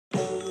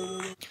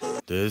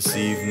This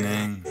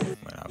evening,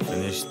 when I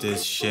finish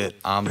this shit,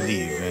 I'm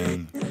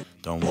leaving.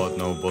 Don't want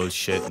no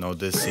bullshit, no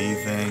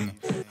deceiving.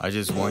 I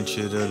just want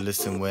you to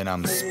listen when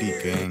I'm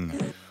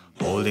speaking.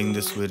 Holding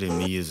this within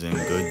me isn't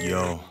good,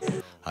 yo.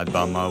 I'd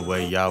buy my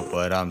way out,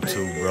 but I'm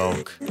too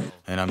broke.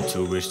 And I'm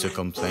too rich to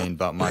complain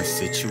about my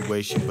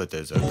situation. But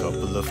there's a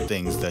couple of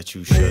things that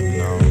you should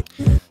know.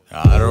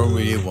 I don't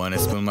really wanna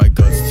spill my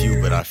guts to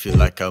you, but I feel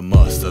like I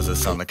must. Doesn't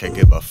sound like I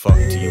give a fuck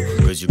to you,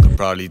 cause you could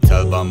probably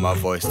tell by my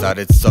voice that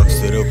it sucks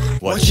to do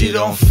what you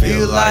don't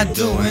feel like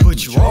doing.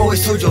 But you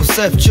always told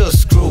yourself,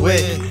 just screw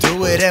it,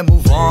 do it and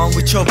move on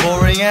with your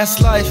boring ass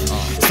life.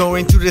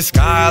 Soaring through the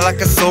sky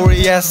like a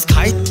sorry ass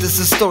kite. This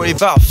is a story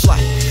about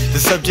flight. The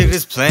subject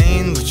is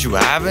plain, but you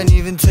haven't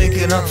even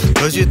taken up,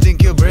 cause you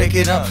think you're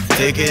breaking up,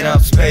 taking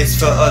up space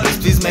for others.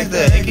 Please make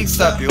the aching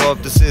stop. You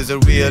hope this is a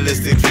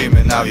realistic dream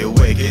and now you're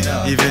waking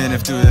up. Even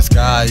if through the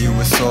sky you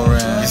were soaring,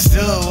 you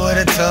still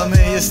wouldn't tell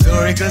me your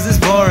story cause it's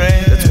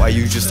boring. That's why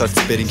you just start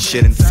spitting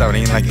shit and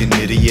sounding like an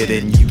idiot.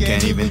 And you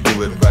can't even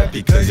do it right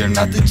because you're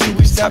not the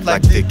Jewish type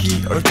like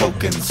Dickie or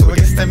Token. So I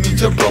guess that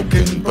means you're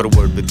broken. Put a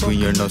word between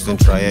your nose and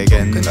try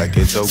again like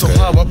it's okay. So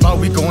how about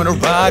we go on a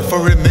ride for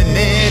a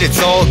minute?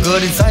 It's all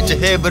good inside your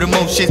head, but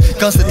emotions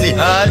constantly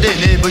hiding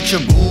it. But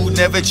your mood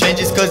never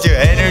changes cause your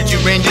energy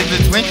ranges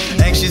between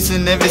anxious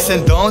and nervous.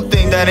 And don't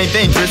think that ain't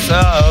dangerous.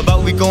 How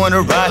about we go on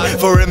a ride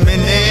for a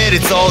minute?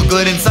 It's all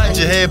good inside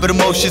your head, but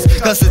emotions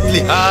constantly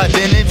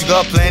hiding it. You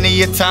got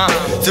plenty of time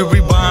to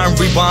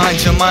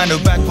rewind your mind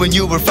back when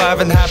you were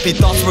 5 and happy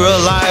thoughts were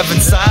alive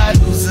inside.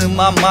 Losing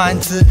my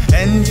mind to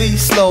envy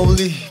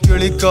slowly,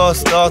 purely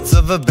cause thoughts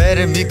of a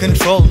better me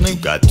control me. You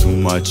got too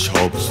much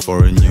hopes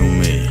for a new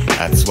me,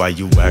 that's why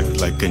you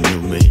act like a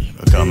new me.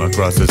 I come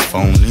across as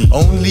phony.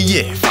 Only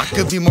if I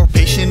could be more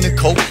patient to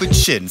cope with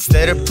shit,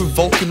 instead of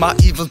provoking my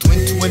evil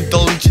twin to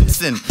indulge in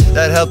sin.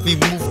 That helped me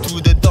move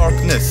through the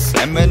darkness.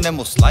 Eminem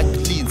most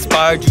likely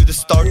inspired you to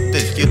start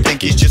this. You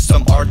think he's just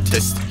some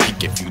artist, he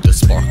gave you the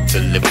spark to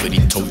live what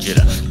he told you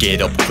to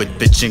get up, quit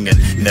bitching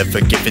and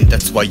never giving.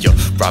 That's why your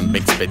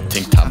rhyming,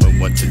 spitting, time and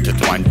once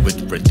intertwined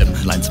with rhythm.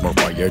 Lines more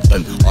wired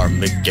than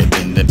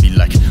Armageddon, and be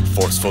like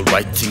forceful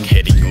writing,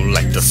 hitting you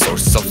like the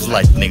source of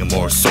lightning.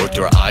 More sort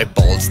your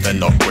eyeballs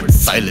than awkward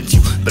silence.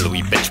 You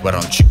billowy bitch, why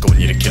don't you go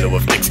need a kilo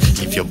of dicks?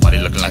 Leave your body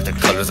looking like the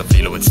colors of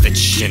Lilo and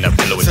Stitch in a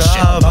pillow and so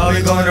shit. How about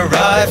we going to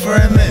ride for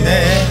a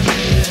minute?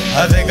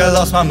 I think I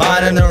lost my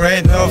mind and there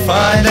ain't no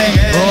finding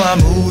it. Oh,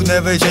 my mood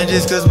never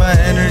changes cause my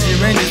energy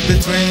ranges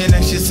between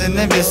anxious and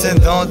nervous.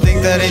 And don't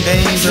think that ain't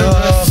dangerous. So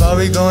how about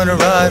we going to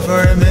ride for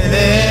a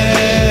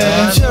minute?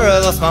 I'm sure I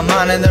lost my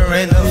mind and there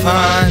ain't no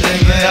finding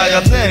it. I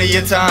got plenty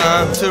of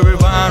time to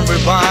rewind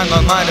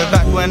my mind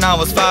back when I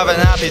was 5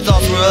 and happy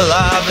thoughts were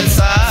alive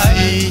inside.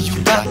 See,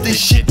 you got this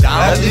shit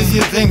down, at least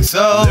you think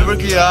so.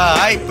 Lyrically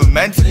alright, but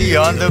mentally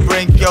on the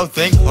brink. Yo,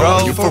 think bro,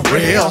 are you for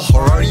real?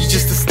 Or are you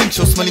just a stink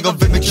show smelling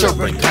of immature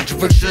and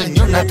controversial? And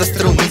you're not the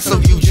still me, so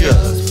you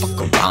just fuck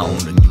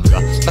around and you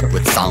got stuck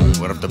with sound.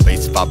 Where if the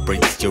bass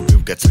vibrates, your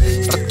groove gets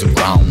stuck to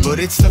ground. But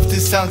it's tough to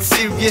sound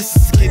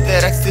serious, kid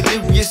that acts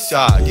delirious.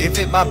 I give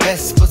it my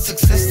best, but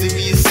success to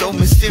me is so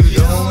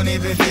mysterious. Don't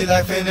even feel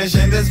like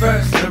finishing this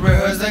verse, to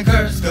rehearse and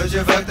curse, cause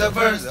you fucked up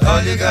first.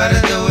 All you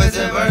gotta do is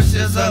immerse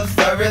yourself,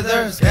 starve your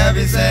thirst. Can't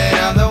be saying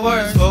I'm the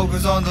worst,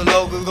 focus on the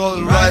local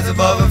goal, rise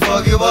above and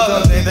fuck you up.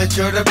 Don't think that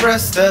you're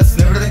depressed, that's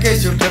never the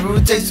case. You'll never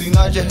rotate, so you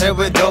nod your head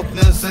with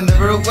dopeness and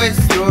never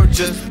waste. You're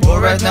just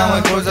bored right now,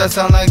 and chords that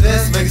sound like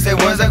this make say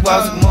words like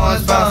wow, come on,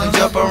 let's bounce and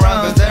jump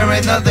around, cause there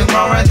ain't nothing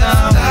wrong right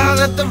now. Now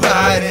that the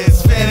ride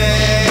is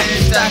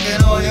finished, I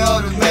can only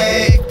hope to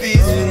make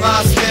peace with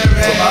my spirit.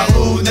 But my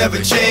mood never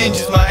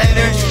changes, my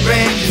energy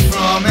ranges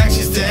from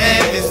anxious to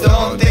envious.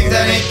 Don't think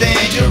that ain't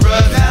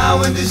dangerous.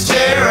 Now in this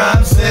chair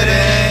I'm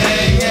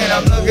sitting, and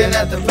I'm looking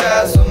at the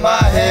past with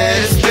my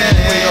head